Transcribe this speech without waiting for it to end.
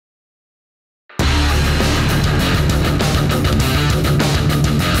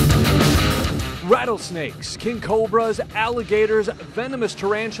Rattlesnakes, king cobras, alligators, venomous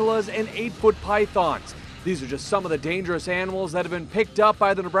tarantulas, and 8-foot pythons. These are just some of the dangerous animals that have been picked up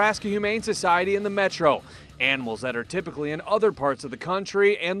by the Nebraska Humane Society in the metro. Animals that are typically in other parts of the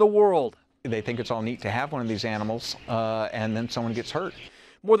country and the world. They think it's all neat to have one of these animals, and then someone gets hurt.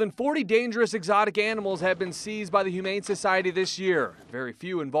 More than 40 dangerous exotic animals have been seized by the Humane Society this year. Very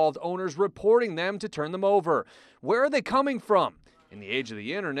few involved owners reporting them to turn them over. Where are they coming from? In the age of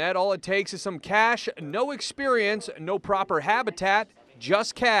the internet, all it takes is some cash, no experience, no proper habitat,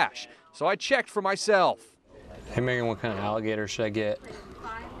 just cash. So I checked for myself. Hey Megan, what kind of alligator should I get?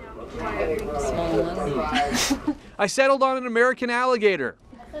 Small one. I settled on an American alligator.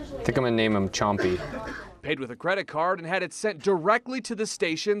 I think I'm gonna name him Chompy. Paid with a credit card and had it sent directly to the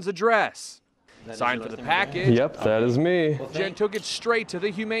station's address. Signed for the package. Yep, that is me. Jen took it straight to the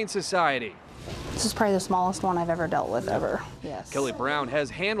Humane Society. This is probably the smallest one I've ever dealt with ever. Yes. Kelly Brown has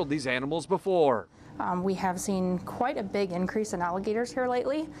handled these animals before. We have seen quite a big increase in alligators here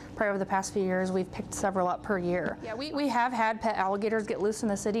lately. Probably over the past few years, we've picked several up per year. Yeah, we have had pet alligators get loose in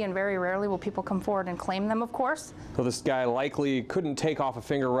the city, and very rarely will people come forward and claim them, of course. So this guy likely couldn't take off a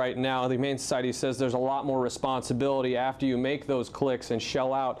finger right now. The Humane Society says there's a lot more responsibility after you make those clicks and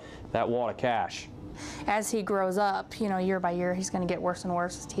shell out that wad of cash. As he grows up, you know, year by year, he's going to get worse and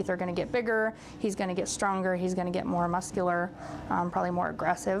worse. His teeth are going to get bigger, he's going to get stronger, he's going to get more muscular, probably more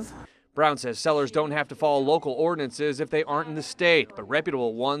aggressive. Brown says sellers don't have to follow local ordinances if they aren't in the state, but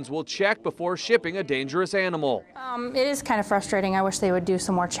reputable ones will check before shipping a dangerous animal. It is kind of frustrating. I wish they would do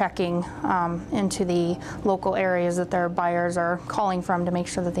some more checking into the local areas that their buyers are calling from to make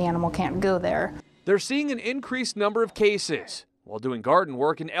sure that the animal can't go there. They're seeing an increased number of cases. While doing garden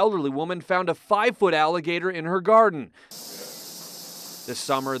work, an elderly woman found a 5-foot alligator in her garden. This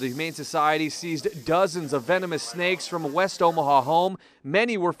summer, the Humane Society seized dozens of venomous snakes from a West Omaha home.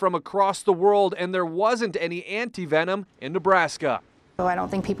 Many were from across the world, and there wasn't any anti-venom in Nebraska. So I don't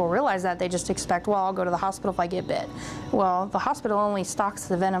think people realize that. They just expect, well, I'll go to the hospital if I get bit. Well, the hospital only stocks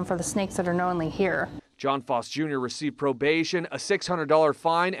the venom for the snakes that are knowingly here. John Foss Jr. received probation, a $600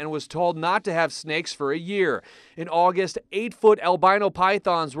 fine, and was told not to have snakes for a year. In August, 8-foot albino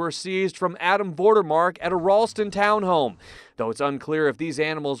pythons were seized from Adam Vordermark at a Ralston townhome. Though it's unclear if these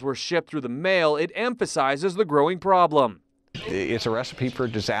animals were shipped through the mail, it emphasizes the growing problem. It's a recipe for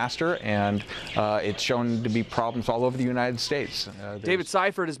disaster, and it's shown to be problems all over the United States. David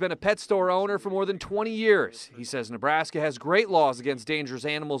Seifert has been a pet store owner for more than 20 years. He says Nebraska has great laws against dangerous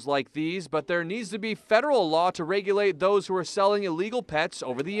animals like these, but there needs to be federal law to regulate those who are selling illegal pets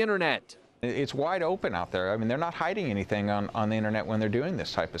over the internet. It's wide open out there. I mean, they're not hiding anything on the internet when they're doing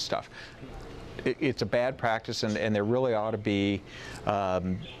this type of stuff. It's a bad practice, and there really ought to be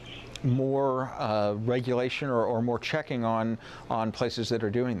more regulation or more checking on places that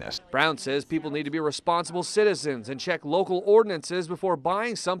are doing this. Brown says people need to be responsible citizens and check local ordinances before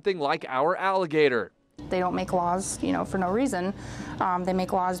buying something like our alligator. They don't make laws, you know, for no reason. They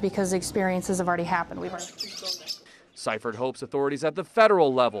make laws because experiences have already happened. Seifert hopes authorities at the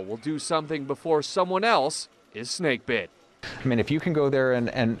federal level will do something before someone else is snake bit. I mean, if you can go there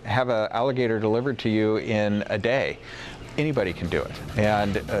and have an alligator delivered to you in a day, anybody can do it,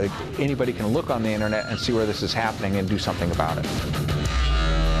 and anybody can look on the internet and see where this is happening and do something about it.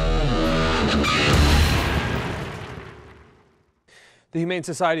 The Humane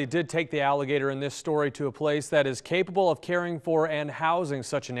Society did take the alligator in this story to a place that is capable of caring for and housing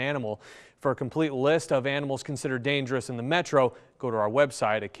such an animal. For a complete list of animals considered dangerous in the metro, go to our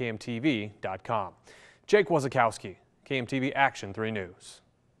website at KMTV.com. Jake Wazakowski, KMTV Action 3 News.